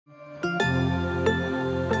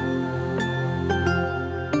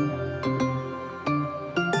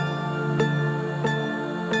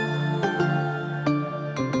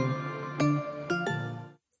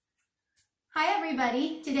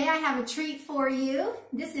everybody. Today I have a treat for you.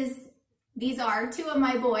 These are two of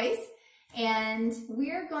my boys, and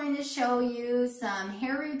we're going to show you some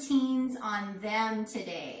hair routines on them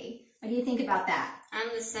today. What do you think about that? I'm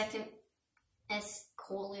the second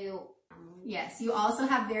curly. Yes, you also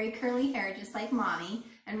have very curly hair just like mommy,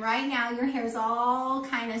 and right now your hair is all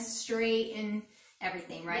kind of straight and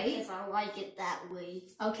everything, right? Because I like it that way.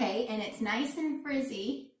 Okay, and it's nice and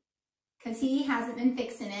frizzy. Because he hasn't been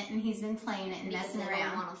fixing it, and he's been playing it and messing around. I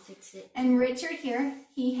don't want to fix it. And Richard here,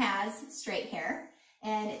 he has straight hair,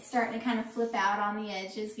 and it's starting to kind of flip out on the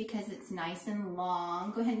edges because it's nice and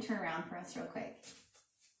long. Go ahead and turn around for us real quick.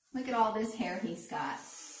 Look at all this hair he's got.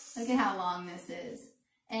 Look at how long this is.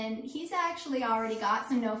 And he's actually already got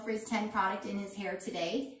some NoFrizz10 product in his hair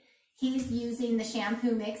today. He's using the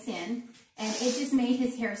shampoo mix-in, and it just made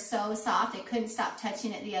his hair so soft. I couldn't stop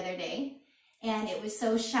touching it the other day. And it was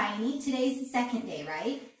so shiny. Today's the second day,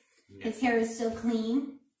 right? Yeah. His hair is still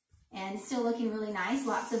clean and still looking really nice.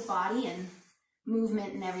 Lots of body and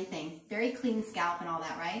movement and everything. Very clean scalp and all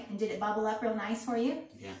that, right? And did it bubble up real nice for you?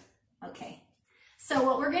 Yeah. Okay. So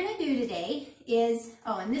what we're going to do today is,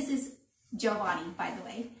 oh, and this is Giovanni, by the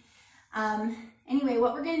way. Anyway,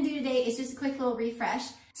 what we're going to do today is just a quick little refresh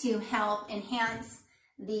to help enhance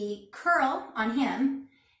the curl on him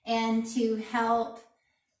and to help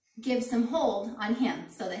give some hold on him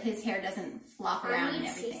so that his hair doesn't flop around and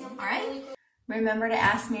everything. All right? Remember to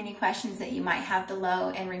ask me any questions that you might have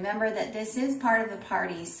below, and remember that this is part of the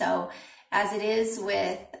party. So as it is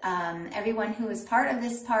with everyone who is part of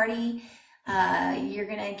this party, you're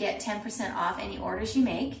going to get 10% off any orders you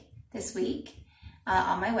make this week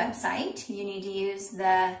on my website. You need to use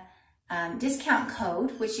the discount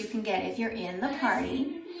code, which you can get if you're in the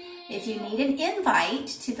party. If you need an invite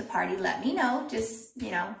to the party, let me know. Just,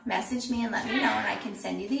 message me and let me know, and I can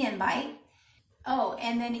send you the invite. Oh,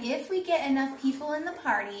 and then if we get enough people in the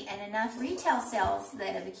party and enough retail sales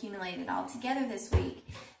that have accumulated all together this week,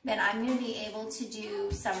 then I'm going to be able to do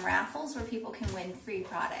some raffles where people can win free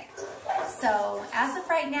product. So as of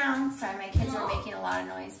right now, sorry, my kids are making a lot of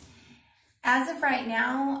noise. As of right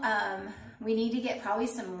now, we need to get probably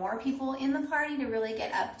some more people in the party to really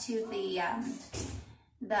get up to the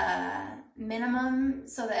minimum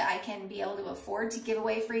so that I can be able to afford to give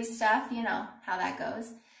away free stuff. You know how that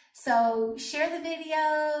goes. So share the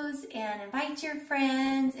videos and invite your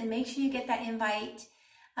friends, and make sure you get that invite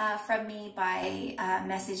from me by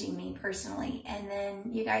messaging me personally, and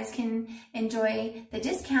then you guys can enjoy the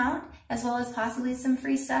discount as well as possibly some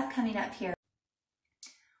free stuff coming up here.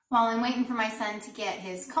 While I'm waiting for my son to get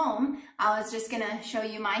his comb, I was just gonna show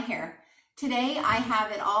you my hair. Today I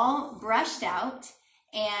have it all brushed out,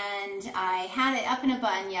 and I had it up in a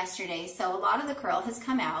bun yesterday, so a lot of the curl has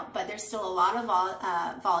come out, but there's still a lot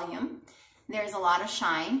of volume. There's a lot of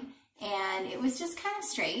shine, and it was just kind of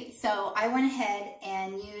straight. So I went ahead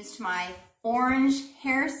and used my orange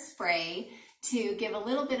hairspray to give a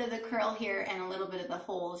little bit of the curl here and a little bit of the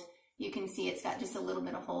hold. You can see it's got just a little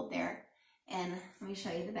bit of hold there. And let me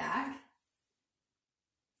show you the back.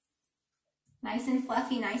 Nice and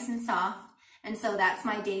fluffy, nice and soft. And so that's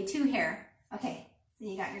my day 2 hair. Okay. So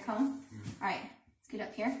you got your comb? All right, scoot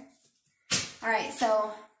up here. All right,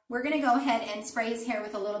 so we're gonna go ahead and spray his hair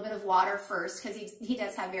with a little bit of water first, because he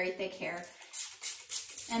does have very thick hair.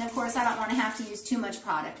 And of course, I don't wanna have to use too much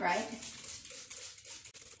product, right?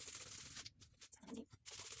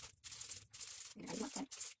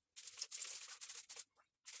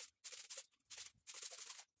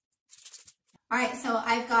 All right, so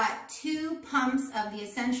I've got 2 pumps of the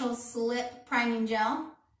Essential Slip Priming Gel.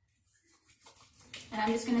 And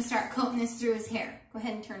I'm just going to start coating this through his hair. Go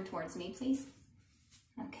ahead and turn towards me, please.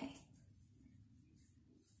 Okay.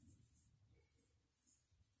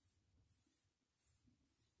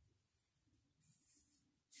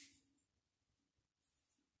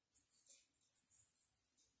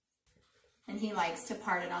 And he likes to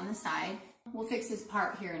part it on the side. We'll fix his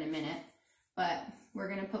part here in a minute, but we're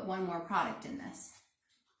going to put one more product in this.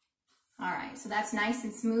 All right, so that's nice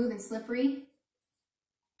and smooth and slippery.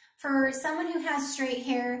 For someone who has straight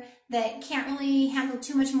hair that can't really handle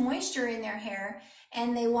too much moisture in their hair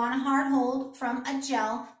and they want a hard hold from a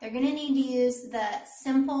gel, they're going to need to use the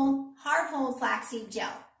simple hard hold flaxseed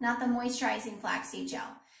gel, not the moisturizing flaxseed gel.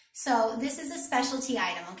 So this is a specialty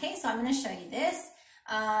item, okay? So I'm going to show you this.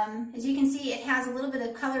 As you can see, it has a little bit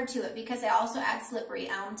of color to it because I also add slippery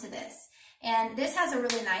elm to this. And this has a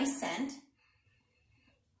really nice scent.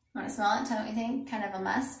 Want to smell it? Tell me what you think. Kind of a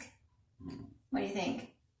musk. What do you think?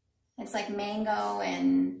 It's like mango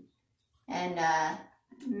and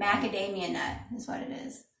macadamia nut is what it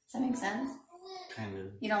is. Does that make sense? Kind of.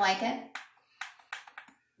 You don't like it?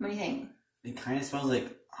 What do you think? It kind of smells like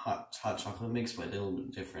hot chocolate mix, but a little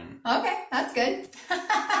bit different. Okay, that's good.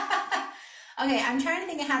 Okay, I'm trying to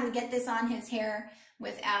think of how to get this on his hair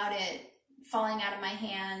without it falling out of my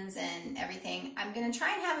hands and everything. I'm going to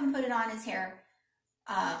try and have him put it on his hair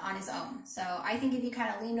on his own. So I think if you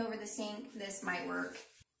kind of leaned over the sink, this might work.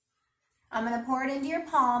 I'm going to pour it into your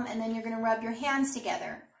palm, and then you're going to rub your hands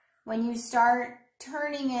together. When you start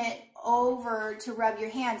turning it over to rub your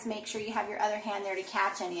hands, make sure you have your other hand there to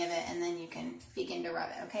catch any of it, and then you can begin to rub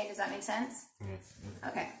it. Okay, does that make sense? Yes.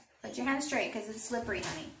 Okay, put your hand straight because it's slippery,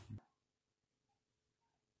 honey.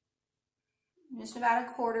 Just about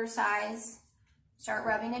a quarter size. Start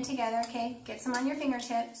rubbing it together, okay? Get some on your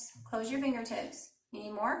fingertips. Close your fingertips. You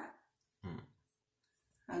need more?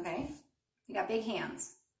 Okay. You got big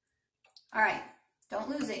hands. All right. Don't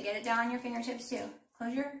lose it. Get it down on your fingertips too.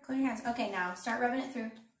 Close your hands. Okay, now start rubbing it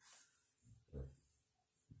through.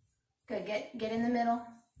 Good. Get in the middle.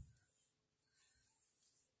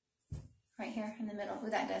 Right here in the middle. Ooh,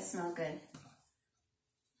 that does smell good.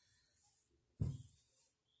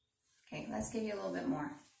 Okay, let's give you a little bit more.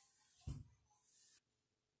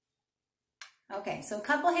 Okay, so a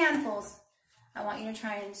couple handfuls. I want you to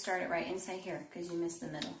try and start it right inside here because you missed the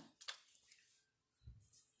middle.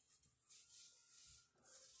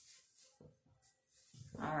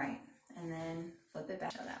 All right, and then flip it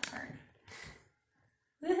back to that part.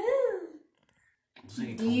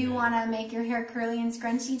 Woohoo! Do you want to make your hair curly and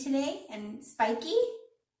scrunchy today and spiky?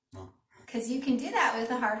 No. Because you can do that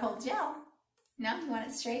with a hard hold gel. No? You want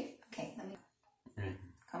it straight? Okay, let me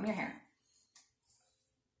comb your hair.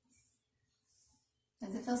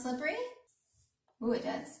 Does it feel slippery? Ooh, it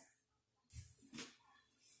does.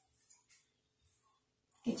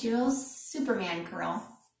 Get your little Superman curl.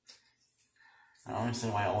 I don't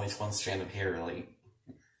understand why always one strand of hair like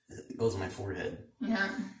goes on my forehead. Yeah,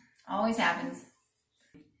 always happens.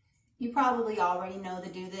 You probably already know to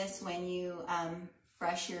do this when you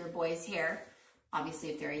brush your boy's hair, obviously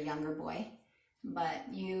if they're a younger boy,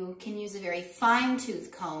 but you can use a very fine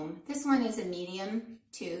tooth comb. This one is a medium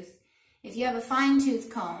tooth. If you have a fine tooth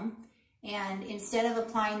comb, and instead of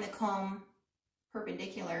applying the comb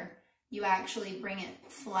perpendicular, you actually bring it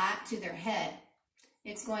flat to their head,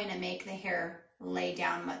 it's going to make the hair lay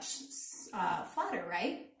down much flatter,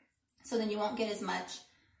 right? So then you won't get as much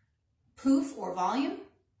poof or volume.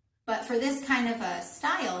 But for this kind of a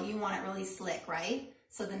style, you want it really slick, right?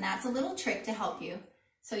 So then that's a little trick to help you.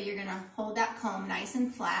 So you're gonna hold that comb nice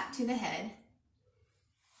and flat to the head,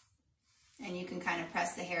 and you can kind of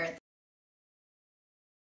press the hair at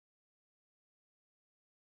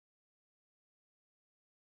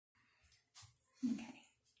okay.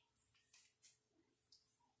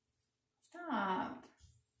 Stop.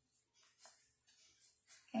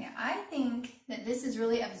 Okay, I think that this is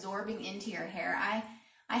really absorbing into your hair.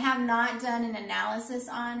 I have not done an analysis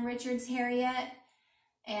on Richard's hair yet,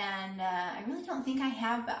 and I really don't think I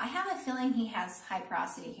have, but I have a feeling he has high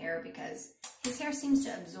porosity hair because his hair seems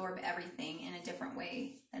to absorb everything in a different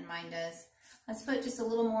way than mine does. Let's put just a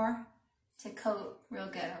little more to coat real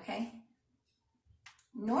good, okay?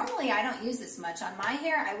 Normally, I don't use this much. On my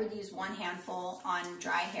hair, I would use one handful on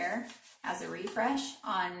dry hair as a refresh.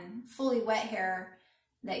 On fully wet hair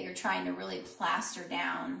that you're trying to really plaster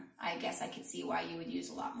down, I guess I could see why you would use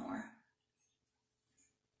a lot more.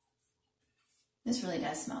 This really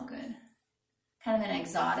does smell good. Kind of an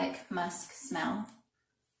exotic musk smell.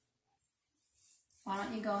 Why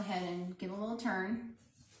don't you go ahead and give a little turn.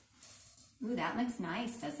 Ooh, that looks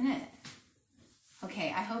nice, doesn't it?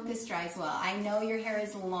 Okay, I hope this dries well. I know your hair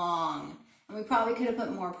is long, and we probably could have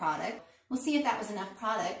put more product. We'll see if that was enough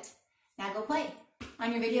product. Now go play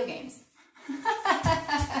on your video games.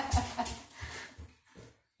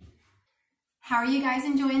 How are you guys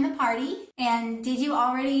enjoying the party? And did you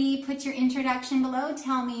already put your introduction below?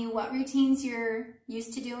 Tell me what routines you're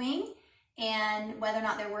used to doing and whether or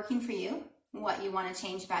not they're working for you, what you want to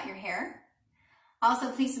change about your hair.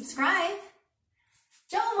 Also, please subscribe.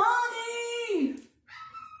 Giovanni!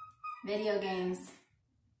 Video games.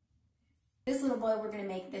 This little boy, we're going to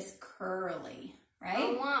make this curly,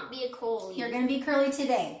 right? I want to be a curly. You're going to be curly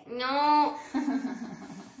today. No.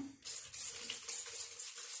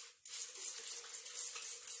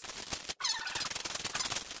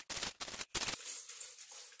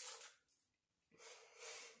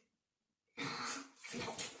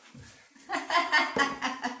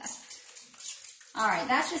 All right,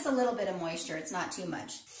 that's just a little bit of moisture. It's not too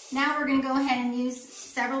much. Now we're going to go ahead and use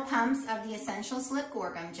several pumps of the Essential Slip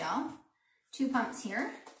Gum Gel. 2 pumps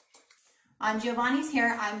here. On Giovanni's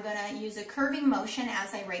hair, I'm going to use a curving motion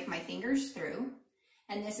as I rake my fingers through.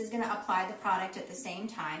 And this is going to apply the product at the same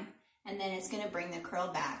time. and then it's going to bring the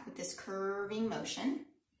curl back with this curving motion.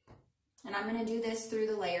 And I'm going to do this through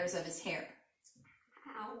the layers of his hair.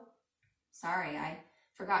 Ow. Sorry, I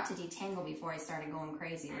forgot to detangle before I started going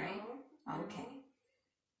crazy, right? Ow. Okay.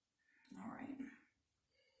 All right.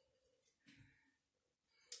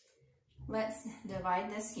 Let's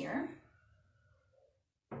divide this here.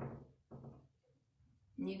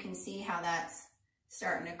 And you can see how that's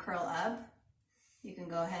starting to curl up. You can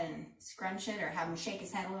go ahead and scrunch it or have him shake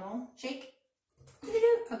his head a little. Shake.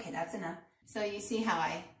 Okay, that's enough. So you see how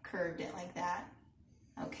I curved it like that.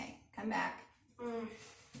 Okay, come back.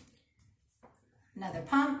 Another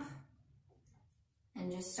pump.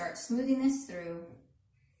 And just start smoothing this through.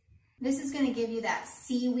 This is going to give you that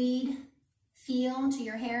seaweed feel to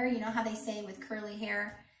your hair. You know how they say with curly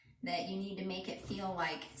hair that you need to make it feel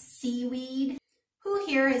like seaweed? Who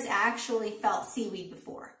here has actually felt seaweed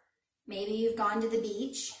before? Maybe you've gone to the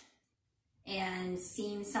beach and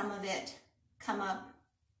seen some of it come up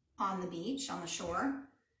on the beach, on the shore.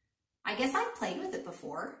 I guess I've played with it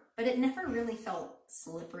before, but it never really felt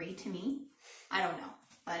slippery to me. I don't know,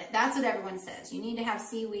 but that's what everyone says. You need to have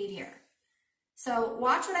seaweed here. So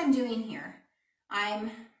watch what I'm doing here.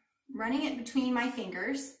 I'm running it between my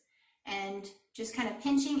fingers and just kind of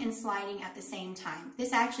pinching and sliding at the same time.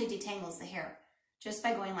 This actually detangles the hair just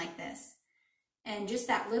by going like this. And just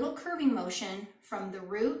that little curving motion from the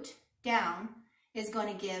root down is going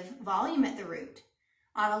to give volume at the root.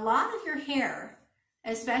 On a lot of your hair,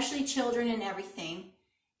 especially children and everything,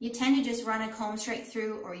 you tend to just run a comb straight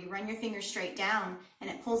through, or you run your fingers straight down and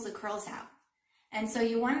it pulls the curls out. And so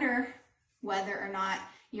you wonder whether or not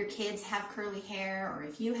your kids have curly hair, or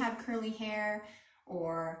if you have curly hair,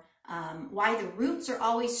 or why the roots are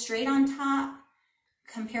always straight on top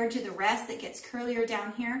compared to the rest that gets curlier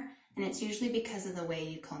down here. And it's usually because of the way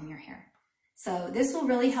you comb your hair. So this will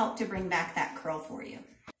really help to bring back that curl for you.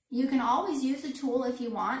 You can always use a tool if you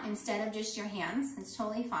want instead of just your hands. It's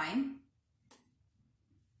totally fine.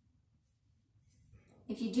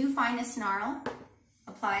 If you do find a snarl,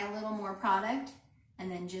 apply a little more product and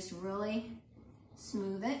then just really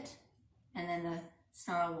smooth it, and then the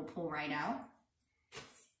snarl will pull right out.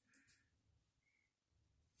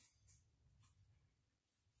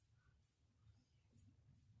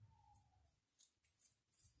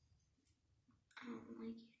 I don't like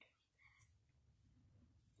it.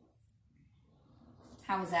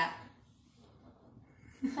 How was that?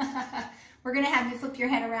 We're going to have you flip your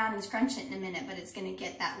head around and scrunch it in a minute, but it's going to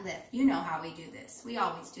get that lift. You know how we do this. We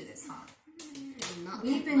always do this, huh?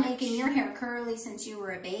 We've been making your hair curly since you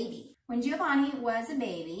were a baby. When Giovanni was a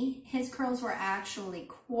baby, his curls were actually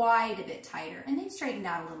quite a bit tighter, and they've straightened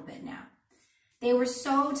out a little bit now. They were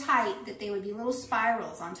so tight that they would be little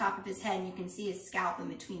spirals on top of his head, and you can see his scalp in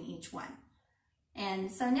between each one.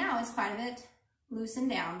 And so now it's quite a bit loosened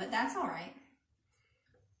down, but that's all right.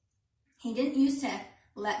 He didn't used to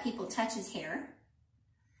let people touch his hair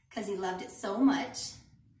because he loved it so much.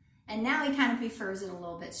 And now he kind of prefers it a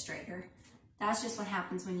little bit straighter. That's just what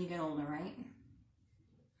happens when you get older, right?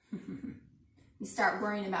 You start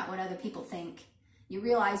worrying about what other people think. You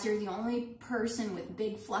realize you're the only person with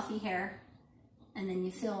big fluffy hair, and then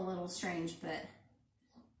you feel a little strange, but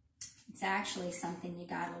it's actually something you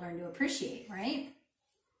gotta learn to appreciate, right?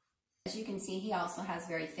 As you can see, he also has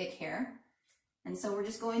very thick hair. And so we're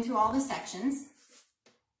just going through all the sections,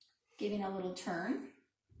 giving a little turn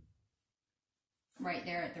right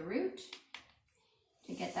there at the root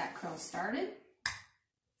to get that curl started.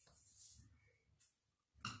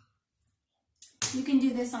 You can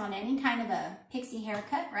do this on any kind of a pixie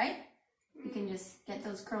haircut, right? You can just get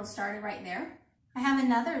those curls started right there. I have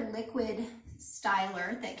another liquid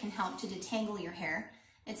styler that can help to detangle your hair.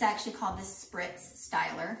 It's actually called the Spritz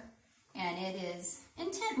Styler, and it is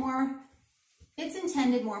intended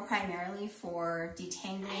more primarily for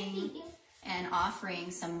detangling and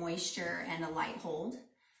offering some moisture and a light hold.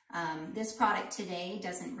 This product today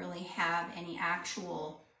doesn't really have any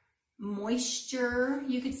actual moisture,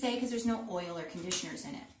 you could say, because there's no oil or conditioners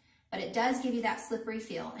in it. But it does give you that slippery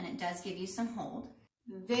feel, and it does give you some hold.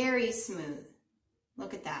 Very smooth.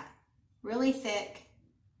 Look at that. Really thick.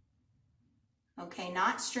 Okay,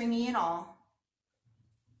 not stringy at all.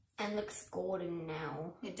 And looks golden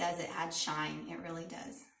now. It does. It adds shine. It really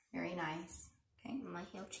does. Very nice. Okay. My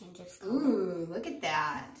hair changes color. Ooh, look at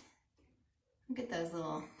that. Look at those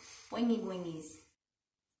little boingy boingies.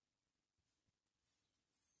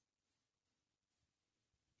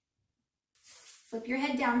 Flip your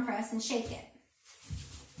head down for us and shake it.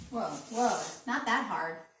 Whoa, whoa, not that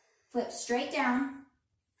hard. Flip straight down.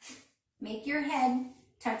 Make your head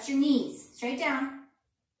touch your knees. Straight down.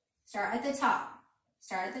 Start at the top.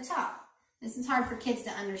 Start at the top. This is hard for kids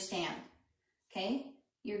to understand. Okay?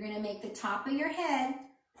 You're going to make the top of your head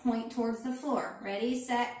point towards the floor. Ready,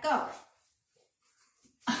 set, go.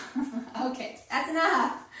 Okay, that's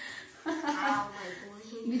enough. Ow, my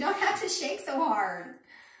boy. You don't have to shake so hard.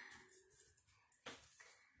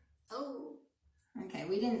 Oh. Okay,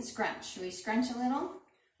 we didn't scrunch. Should we scrunch a little?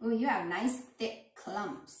 Oh, you have nice thick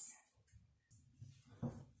clumps.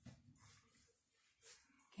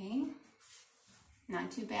 Okay,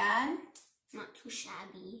 not too bad. Not too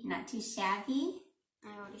shabby. Not too shabby.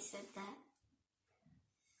 I already said that.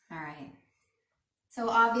 All right. So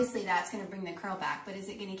obviously that's going to bring the curl back, but is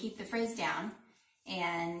it going to keep the frizz down?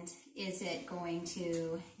 And is it going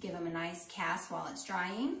to give them a nice cast while it's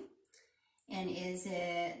drying? And is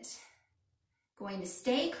it going to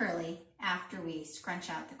stay curly after we scrunch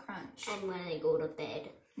out the crunch? And when I go to bed.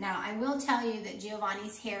 Now, I will tell you that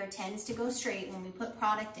Giovanni's hair tends to go straight when we put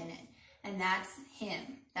product in it. And that's him.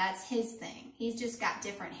 That's his thing. He's just got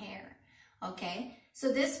different hair. Okay?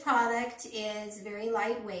 So this product is very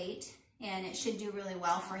lightweight and it should do really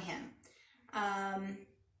well for him.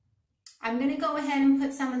 I'm going to go ahead and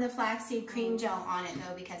put some of the flaxseed cream gel on it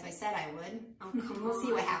though because I said I would. Oh, come We'll on.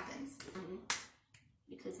 see what happens.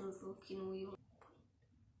 Because I was looking weird.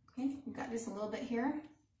 Okay, we've got just a little bit here.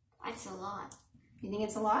 That's a lot. You think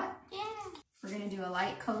it's a lot? Yeah. We're going to do a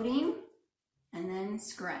light coating and then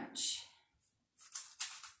scrunch.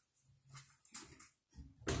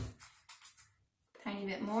 Tiny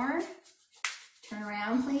bit more. Turn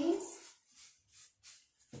around, please.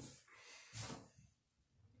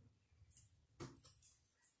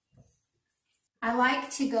 I like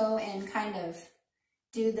to go and kind of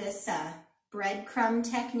do this breadcrumb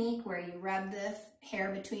technique where you rub the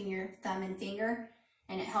hair between your thumb and finger,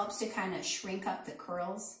 and it helps to kind of shrink up the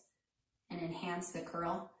curls and enhance the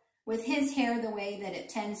curl. With his hair the way that it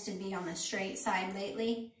tends to be on the straight side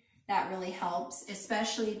lately, that really helps,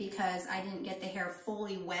 especially because I didn't get the hair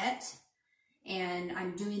fully wet and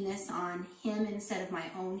I'm doing this on him instead of my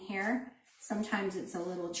own hair. Sometimes it's a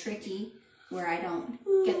little tricky where I don't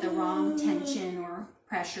get the wrong tension or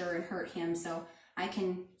pressure and hurt him, so I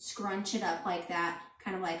can scrunch it up like that,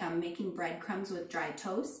 kind of like I'm making breadcrumbs with dry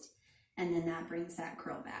toast, and then that brings that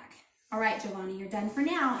curl back. All right, Giovanni, you're done for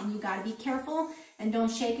now, and you gotta be careful and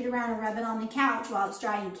don't shake it around and rub it on the couch while it's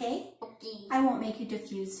drying, okay? Okay. I won't make you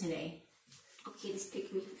diffuse today. Okay, just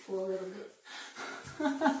pick me for a little bit.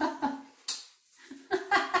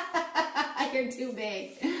 You're too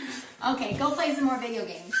big. Okay, go play some more video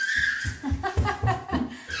games.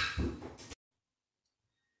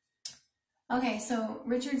 Okay, so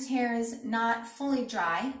Richard's hair is not fully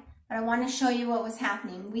dry, but I want to show you what was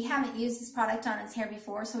happening. We haven't used this product on his hair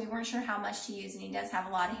before, so we weren't sure how much to use, and he does have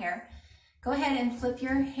a lot of hair. Go ahead and flip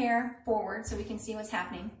your hair forward so we can see what's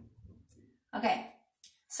happening. Okay,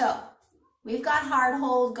 so we've got hard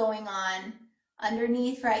hold going on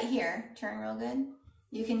underneath right here. Turn real good.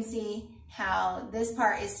 You can see how this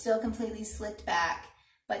part is still completely slicked back,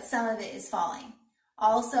 but some of it is falling.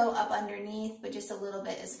 Also up underneath, but just a little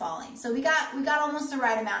bit is falling. So we got almost the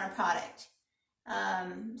right amount of product.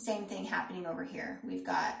 Same thing happening over here. We've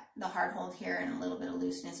got the hard hold here and a little bit of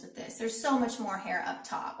looseness with this. There's so much more hair up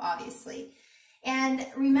top, obviously. And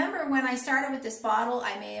remember when I started with this bottle,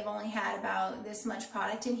 I may have only had about this much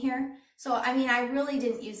product in here. So, I mean, I really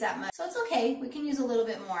didn't use that much. So it's okay. We can use a little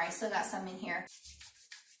bit more. I still got some in here.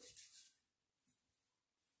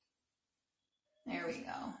 There we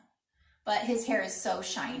go. But his hair is so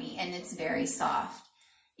shiny and it's very soft.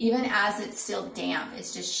 Even as it's still damp,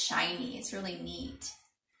 it's just shiny. It's really neat.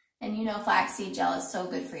 And you know flaxseed gel is so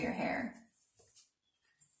good for your hair.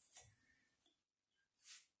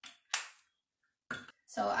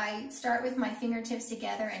 So I start with my fingertips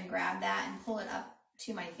together and grab that and pull it up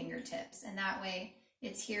to my fingertips. And that way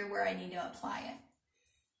it's here where I need to apply it.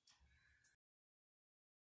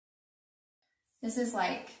 This is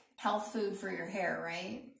like health food for your hair,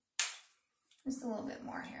 right? Just a little bit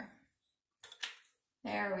more here.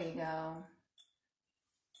 There we go.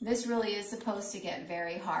 This really is supposed to get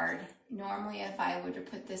very hard. Normally, if I were to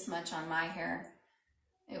put this much on my hair,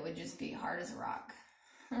 it would just be hard as a rock.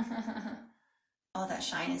 Oh, that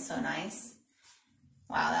shine is so nice.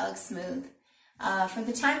 Wow, that looks smooth. For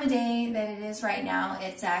the time of day that it is right now,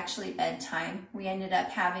 it's actually bedtime. We ended up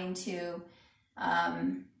having to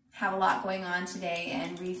have a lot going on today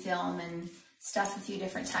and refilm and stuff a few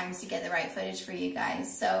different times to get the right footage for you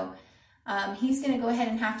guys. So he's going to go ahead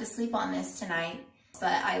and have to sleep on this tonight,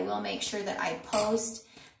 but I will make sure that I post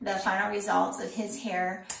the final results of his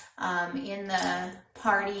hair in the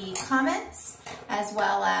party comments, as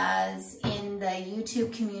well as in the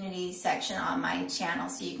YouTube community section on my channel,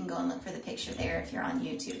 so you can go and look for the picture there if you're on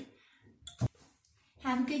YouTube.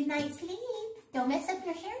 Have a good night's sleep. Don't mess up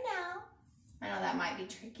your hair now. I know that might be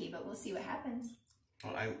tricky, but we'll see what happens.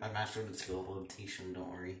 Well, I mastered the skill of levitation, don't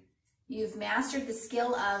worry. You've mastered the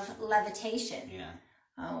skill of levitation. Yeah.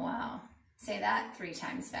 Oh, wow. Say that 3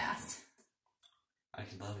 times fast. I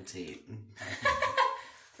can levitate.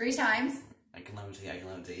 3 times? I can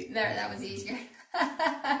levitate. There, that was easier.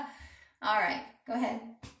 All right, go ahead.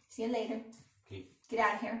 See you later. Okay. Get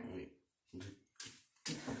out of here. Wait.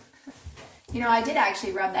 You know, I did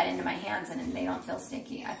actually rub that into my hands and they don't feel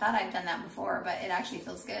sticky. I thought I'd done that before, but it actually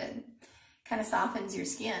feels good. Kind of softens your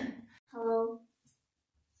skin. Hello.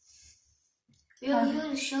 Really going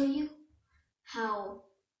to show you how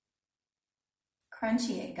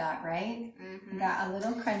crunchy it got, right? Mm-hmm. Got a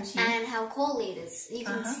little crunchy. And how cold it is. You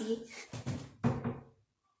can see.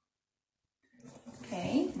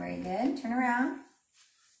 Okay, very good. Turn around.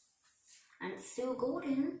 And it's still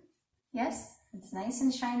golden. Yes, it's nice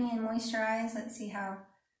and shiny and moisturized. Let's see how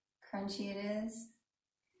crunchy it is.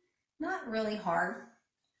 Not really hard.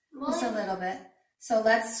 Well, just a little bit. So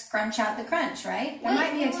let's scrunch out the crunch, right? There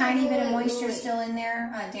might be a tiny bit of moisture still in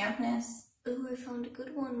there, dampness. Oh, I found a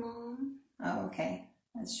good one, Mom. Oh, okay.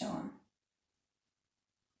 Let's show them.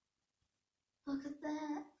 Look at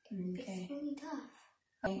that. Okay. It's really tough.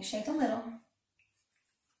 Okay, shake a little.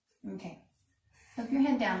 Okay. Flip your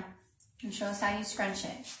head down and show us how you scrunch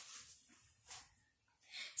it.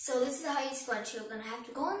 So this is how you scrunch. You're going to have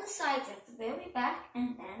to go on the sides at the very back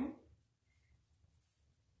and then...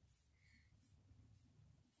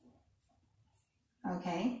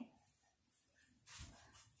 Okay.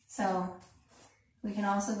 So we can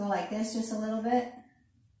also go like this just a little bit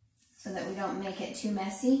so that we don't make it too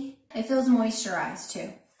messy. It feels moisturized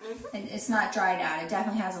too. It's not dried out. It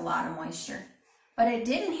definitely has a lot of moisture. But it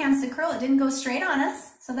did enhance the curl. It didn't go straight on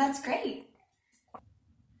us, so that's great.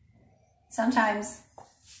 Sometimes,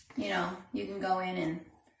 you know, you can go in and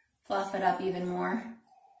fluff it up even more.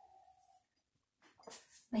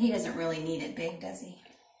 But he doesn't really need it big, does he?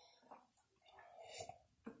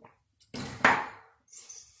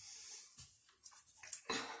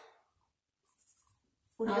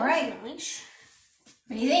 All right. Nice.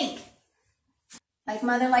 What do you think? Like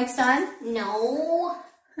mother, like son? No.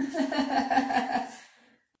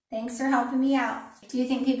 Thanks for helping me out. Do you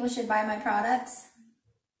think people should buy my products?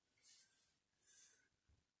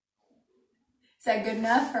 Is that good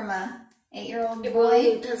enough from a 8-year-old boy?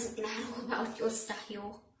 It doesn't matter about your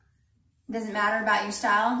style. It doesn't matter about your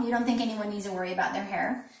style? You don't think anyone needs to worry about their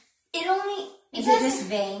hair? It only... Is it just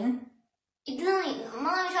vain? It only...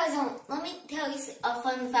 Let me tell you a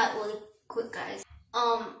fun fact really quick, guys.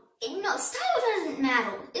 No, style doesn't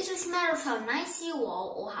matter. It just matters how nice you are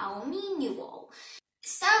or how mean you are.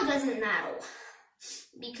 Style doesn't matter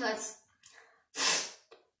because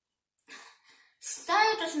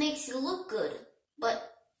style just makes you look good,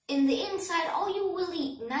 but in the inside, are you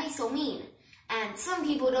really nice or mean? And some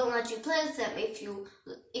people don't let you play with them if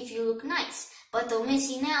you look nice, but they're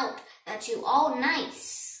missing out that you are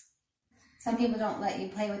nice. Some people don't let you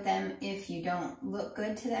play with them if you don't look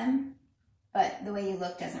good to them. But the way you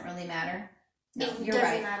look doesn't really matter. No, you're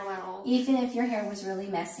right. It doesn't matter at all. Even if your hair was really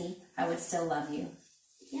messy, I would still love you.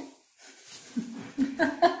 Yep.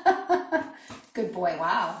 Good boy,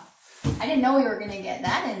 wow. I didn't know we were going to get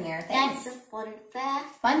that in there. Thanks. That's a fun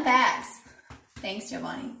fact. Fun facts. Thanks,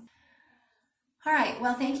 Giovanni. All right,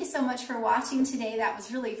 well, thank you so much for watching today. That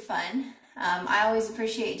was really fun. I always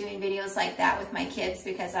appreciate doing videos like that with my kids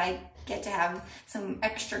because I get to have some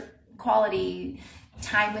extra quality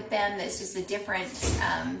time with them. That's just a different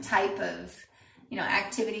type of, you know,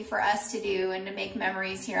 activity for us to do and to make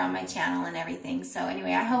memories here on my channel and everything. So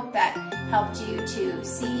anyway, I hope that helped you to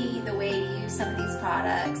see the way to use some of these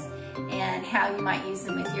products and how you might use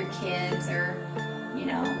them with your kids or, you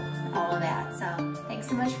know, all of that. So thanks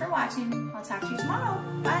so much for watching. I'll talk to you tomorrow.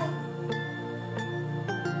 Bye.